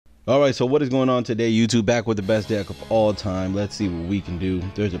Alright, so what is going on today, YouTube? Back with the best deck of all time. Let's see what we can do.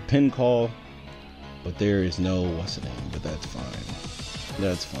 There's a pin call, but there is no what's the name, but that's fine.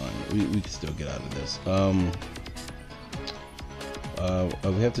 That's fine. We can still get out of this.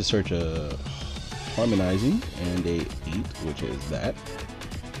 We have to search a harmonizing and a 8, which is that.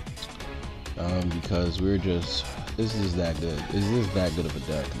 Because we're just, this is that good. Is this that good of a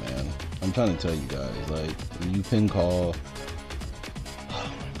deck, man? I'm trying to tell you guys, like, when you pin call,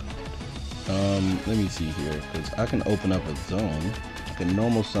 let me see here, because I can open up a zone. I can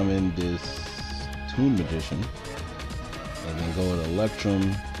normal summon this Toon Magician and then go with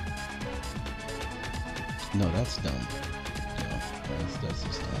Electrum. No, that's dumb. No, that's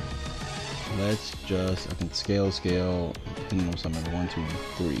just dumb. Let's just, I can scale, normal summon 1, 2,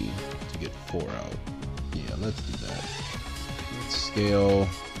 3 to get 4 out. Yeah, let's do that. Let's scale.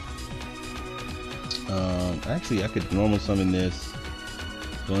 Actually, I could normal summon this,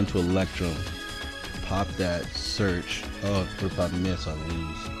 go into Electrum, pop that, search. Oh, if I miss, I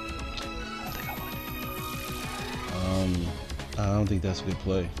lose. I don't think that's a good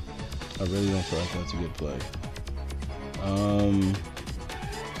play. I really don't feel like that's a good play.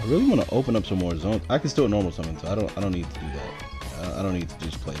 I really want to open up some more zones. I can still normal summon, so I don't need to do that. I don't need to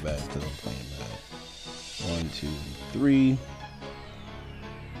just play bad because I'm playing bad. 1, 2, 3.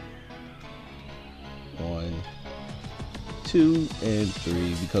 1, 2, and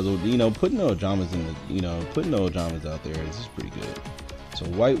 3, because putting no Ojamas in the putting no Ojamas out there is just pretty good. So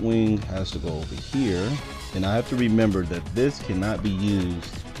White Wing has to go over here, and I have to remember that this cannot be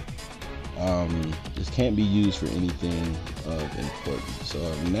used. This can't be used for anything of importance. So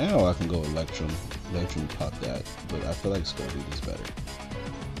now I can go Electrum pop that, but I feel like Skull Beat is better.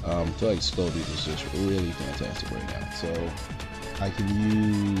 I feel like Skull Beat is just really fantastic right now. So I can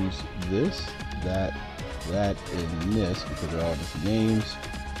use this, that, and this because they're all different names.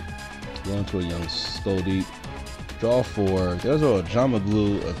 Go into a young Skull Beat. Draw 4. There's a Jama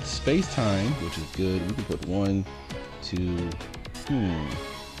Blue, a Space Time, which is good. We can put 1, 2.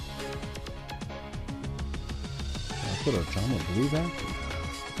 I put a Jama Blue back?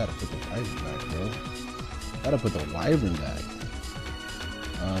 Gotta put the Wyvern back, bro. Gotta put the Wyvern back.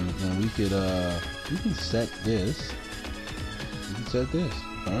 Then we can set this. We can set this.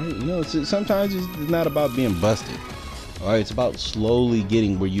 Alright, sometimes it's not about being busted. Alright, it's about slowly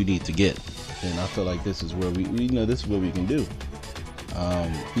getting where you need to get. And I feel like this is where this is what we can do.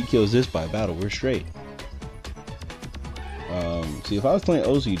 He kills this by battle, we're straight. See, if I was playing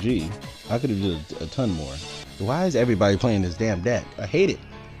OCG, I could have did a ton more. Why is everybody playing this damn deck? I hate it.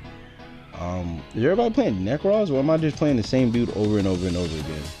 Is everybody playing Necros, or am I just playing the same dude over and over and over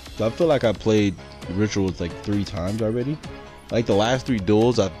again? So I feel like I played Rituals like 3 times already. Like the last 3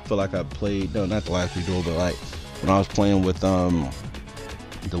 duels, I feel like I played, no, not the last 3 duels, but like when I was playing with the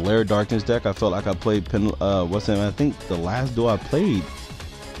Lair Darkness deck, I felt like I played I think the last duel I played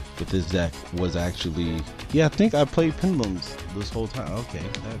with this deck was actually, yeah, I think I played Pendulums this whole time. Okay,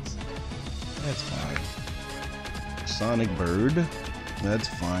 that's fine. Sonic Bird, that's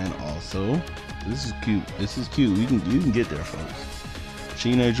fine also. This is cute. This is cute. You can get there, folks.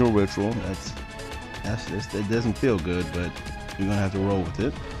 Teenager Ritual, that doesn't feel good, but you're gonna have to roll with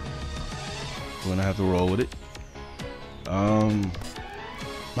it.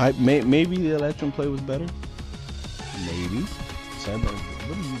 Maybe the Electrum play was better. Maybe. What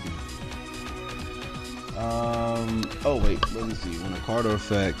do you do? Oh wait, let me see. When a card or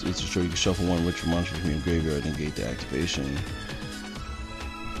effect is destroyed, you can shuffle 1 ritual monster from your graveyard and negate the activation.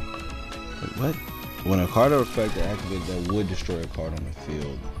 Wait, what? When a card or effect that activated that would destroy a card on the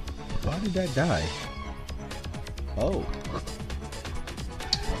field. Why did that die? Oh.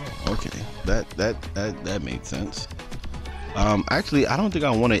 Okay. That made sense. Actually, I don't think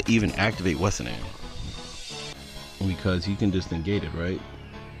I want to even activate what's the name, because he can just negate it, right?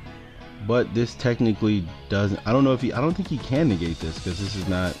 But this technically doesn't. I don't think he can negate this, because this is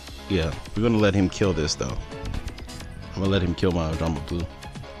not. Yeah, we're gonna let him kill this though. I'm gonna let him kill my Drama Blue.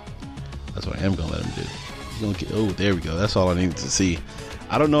 That's what I am gonna let him do. He's gonna kill. Oh, there we go. That's all I needed to see.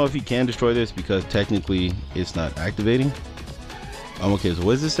 I don't know if he can destroy this because technically it's not activating. Okay, so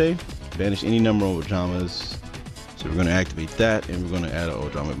what does this say? Banish any number of Ojamas. So we're going to activate that, and we're going to add an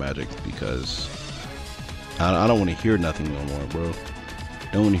Ojama Magic because I don't want to hear nothing no more, bro.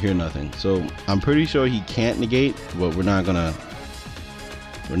 Don't want to hear nothing. So I'm pretty sure he can't negate, but we're not gonna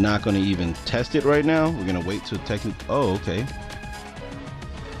even test it right now. We're gonna wait till technically. Oh, okay.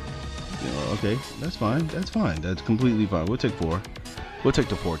 Okay, that's fine. That's completely fine. We'll take 4. We'll take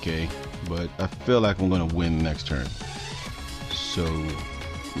the 4K, but I feel like I'm gonna win next turn. So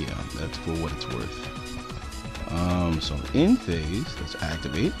yeah, that's for what it's worth. So in phase, let's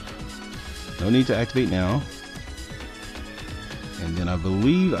activate. No need to activate now. And then I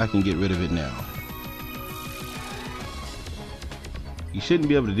believe I can get rid of it now. You shouldn't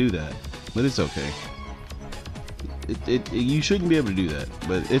be able to do that, but it's okay. You shouldn't be able to do that,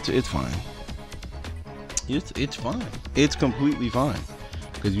 but it's fine. It's fine. It's completely fine.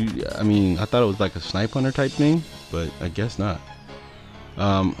 Because I mean, I thought it was like a snipe hunter type thing, but I guess not.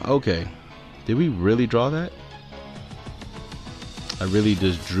 Okay. Did we really draw that? I really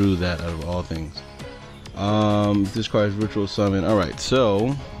just drew that out of all things. Discards ritual summon. Alright, so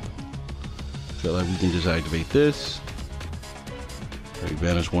I feel like we can just activate this. We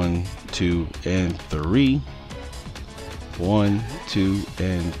banish 1, 2, and 3. 1, 2,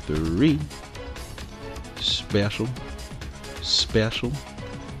 and 3. Special. Special.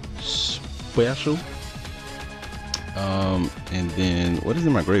 Special. And then what is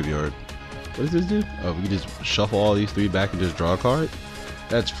in my graveyard? What does this do? Oh, we can just shuffle all these 3 back and just draw a card?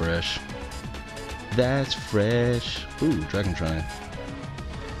 That's fresh. That's fresh. Ooh, Dragon Shrine.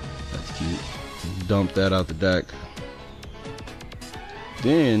 That's cute. Dump that out the deck.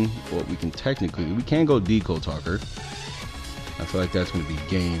 Then, what we can technically, we can go Decode Talker. I feel like that's going to be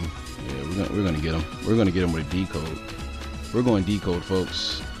game. Yeah, we're gonna get him. We're gonna get him with a Decode. We're going Decode,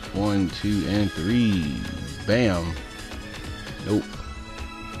 folks. 1, 2, and 3. Bam. Nope.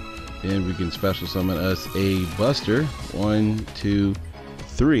 Then we can special summon us a Buster. 1, 2,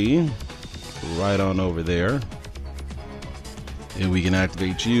 3. Right on over there. Then we can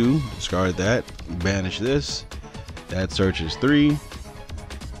activate you. Discard that. Banish this. That searches 3.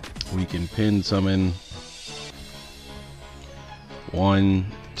 We can pin summon 1,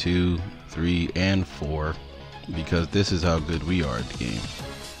 2, 3, and 4. Because this is how good we are at the game.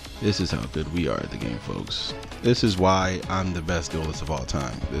 This is how good we are at the game, folks. This is why I'm the best duelist of all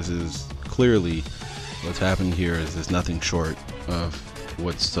time. This is clearly what's happened here is there's nothing short of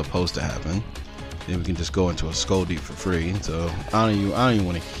what's supposed to happen. Then we can just go into a Skull Deep for free. So I don't even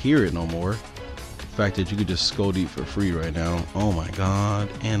want to hear it no more. The fact that you could just Skull Deep for free right now. Oh my god.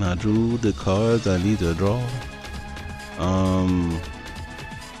 And I drew the cards I need to draw.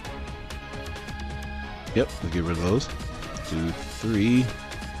 Yep, we'll get rid of those. 2, 3.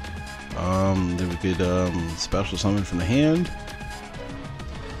 Then we could special summon from the hand.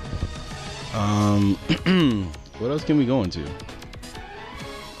 What else can we go into?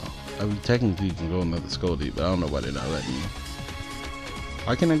 I mean, technically you can go another Skull Deep, but I don't know why they're not letting me.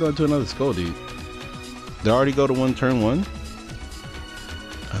 Why can't I go into another Skull Deep? Did I already go to turn 1? I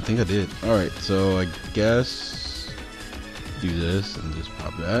think I did. Alright, so I guess do this and just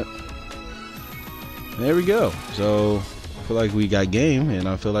pop that. There we go. So I feel like we got game, and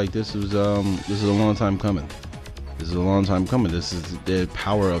I feel like this is a long time coming. This is a long time coming. This is the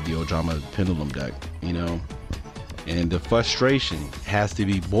power of the Ojama Pendulum deck, you know. And the frustration has to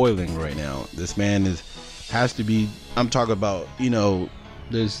be boiling right now. This man has to be. I'm talking about, you know,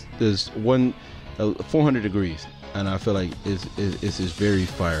 there's 400 degrees, and I feel like it's just very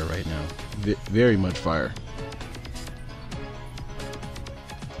fire right now, very much fire.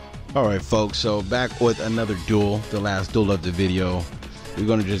 All right, folks. So back with another duel, the last duel of the video. We're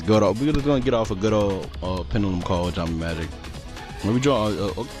gonna just get off a good old pendulum call Ojama Magic. When we draw,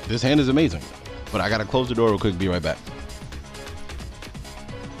 this hand is amazing. But I gotta close the door real quick, be right back.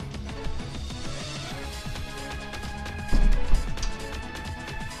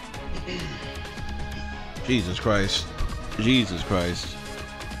 Jesus Christ. Jesus Christ.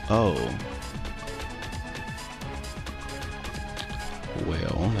 Oh.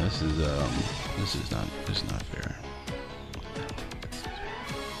 Well, this is not fair.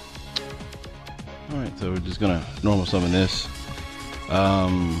 Alright, so we're just gonna normal summon this.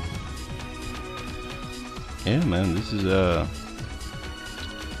 Yeah, man, this is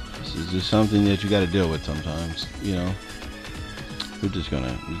just something that you got to deal with sometimes, you know. We're just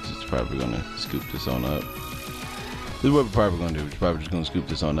probably gonna scoop this on up. This is what we're probably gonna do. We're probably just gonna scoop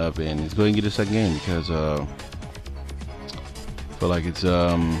this on up and let's go ahead and get a second game because I feel like it's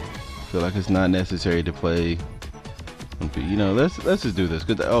not necessary to play. You know, let's just do this.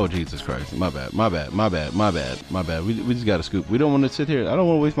 Oh Jesus Christ, my bad. We just gotta scoop. We don't want to sit here. I don't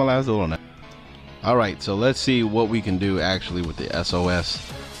want to waste my last duel on that. Alright, so let's see what we can do actually with the SOS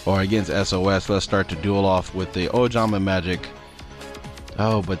or against SOS. Let's start to duel off with the Ojama Magic.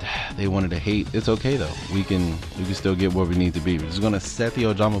 Oh, but they wanted to hate. It's okay though. We can still get where we need to be. We're just gonna set the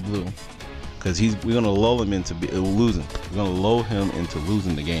Ojama Blue because we're gonna lull him into losing. We're gonna lull him into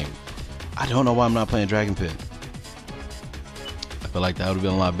losing the game. I don't know why I'm not playing Dragon Pit. I feel like that would have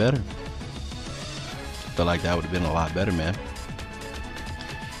been a lot better. I feel like that would have been a lot better, man.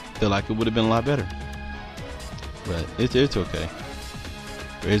 Feel like it would have been a lot better, but it's okay.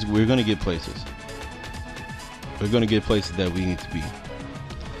 We're gonna get places. We're gonna get places that we need to be.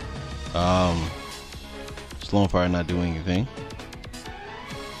 Slow fire not doing anything.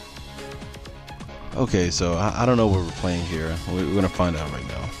 Okay, so I don't know what we're playing here. We're gonna find out right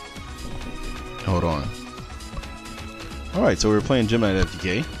now. Hold on. All right, so we're playing Gym Night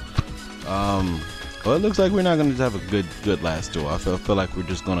FTK. Well, it looks like we're not gonna have a good last duel. I feel like we're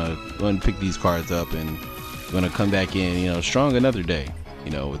just gonna pick these cards up and gonna come back in, you know, strong another day,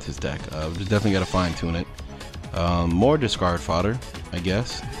 you know, with his deck. We just definitely gotta fine tune it. More discard fodder, I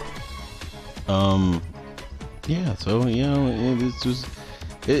guess. Yeah, so you know,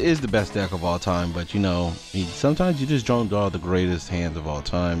 it is the best deck of all time, but you know, sometimes you just don't draw the greatest hands of all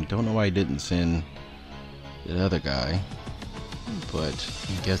time. Don't know why he didn't send the other guy, but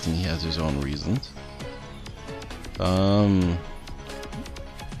I'm guessing he has his own reasons. I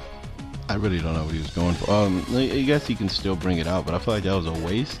really don't know what he was going for. I guess he can still bring it out, but I feel like that was a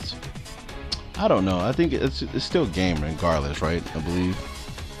waste. I don't know. I think it's still game regardless, right? I believe.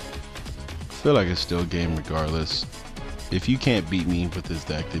 I feel like it's still game regardless. If you can't beat me with this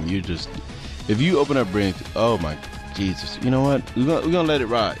deck, then you're just. If you open up Brain, oh my Jesus! You know what? We're gonna let it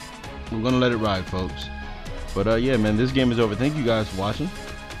ride. We're gonna let it ride, folks. But yeah, man, this game is over. Thank you guys for watching.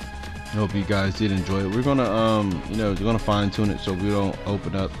 I hope you guys did enjoy it. We're gonna you know, we're gonna fine tune it so we don't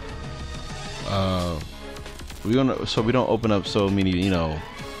open up. We don't open up so many, you know,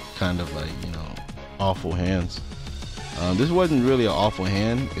 kind of like, you know, awful hands. This wasn't really an awful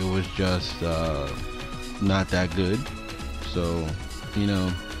hand. It was just not that good. So, you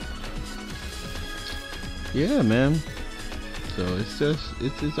know, yeah, man. So it's just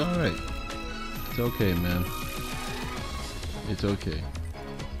it's all right. It's okay, man. It's okay.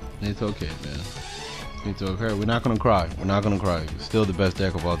 It's okay, man. It's okay. We're not gonna cry. We're not gonna cry. It's still the best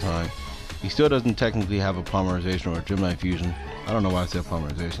deck of all time. He still doesn't technically have a polymerization or a Gemini fusion. I don't know why I said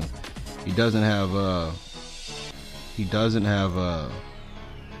polymerization. He doesn't have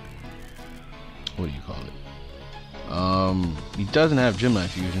what do you call it? He doesn't have Gemini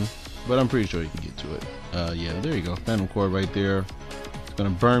fusion, but I'm pretty sure he can get to it. Yeah, there you go. Phantom Cord right there. It's gonna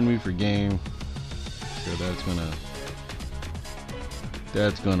burn me for game. So that's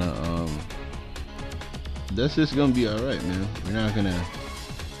just gonna be all right, man. We're not gonna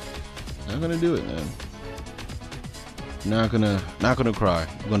do it, man. Not gonna cry.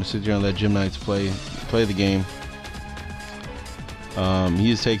 We're gonna sit here and let Gym Knights play the game.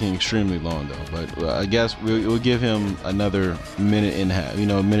 He is taking extremely long though, but I guess we'll give him another minute and a half, you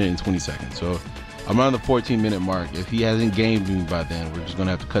know, a minute and 20 seconds. So I'm around the 14-minute mark. If he hasn't gamed me by then, we're just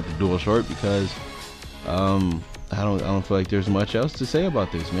gonna have to cut the duel short because I don't feel like there's much else to say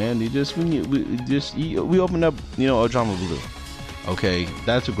about this, man. We opened up, you know, Ojama Blue. Okay,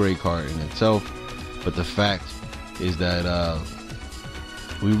 that's a great card in itself, but the fact is that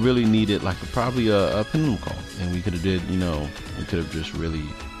we really needed like probably a pendulum call, and we could have did, you know, we could have just really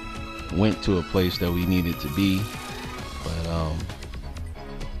went to a place that we needed to be, but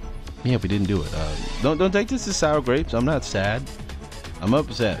yeah, we didn't do it. Don't take this as sour grapes. I'm not sad. I'm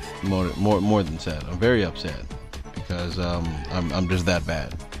upset, more than sad. I'm very upset because I'm just that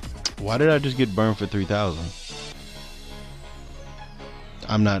bad. Why did I just get burned for 3,000?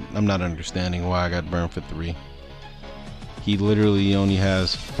 I'm not understanding why I got burned for 3. He literally only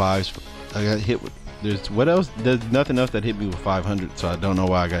has 5. I got hit with. There's nothing else that hit me with 500, so I don't know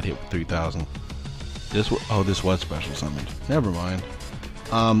why I got hit with 3,000. This was special summoned. Never mind.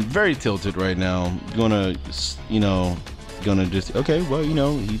 Very tilted right now. Gonna just okay. Well, you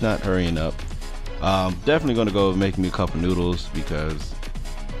know, he's not hurrying up. Definitely gonna go make me a couple noodles because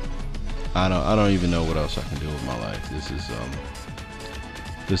I don't even know what else I can do with my life.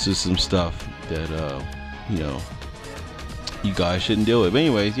 This is some stuff that you know, you guys shouldn't deal with. But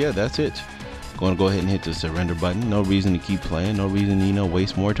anyways, yeah, that's it. Gonna go ahead and hit the surrender button. No reason to keep playing. No reason to, you know,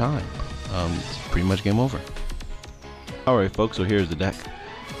 waste more time. It's pretty much game over. All right, folks. So here's the deck.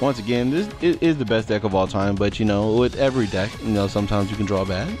 Once again, this is the best deck of all time. But you know, with every deck, you know, sometimes you can draw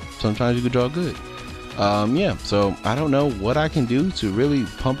bad. Sometimes you can draw good. Yeah. So I don't know what I can do to really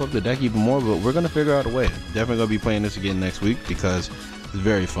pump up the deck even more, but we're gonna figure out a way. Definitely gonna be playing this again next week because it's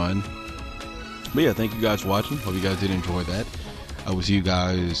very fun. But yeah, thank you guys for watching. Hope you guys did enjoy that. I will see you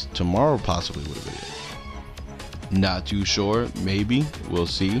guys tomorrow, possibly with a video. Not too sure, maybe, we'll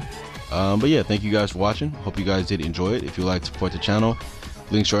see. But yeah, thank you guys for watching. Hope you guys did enjoy it. If you'd like to support the channel,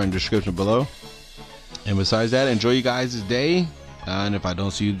 links are in the description below. And besides that, enjoy you guys' day. And if I don't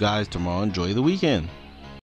see you guys tomorrow, enjoy the weekend.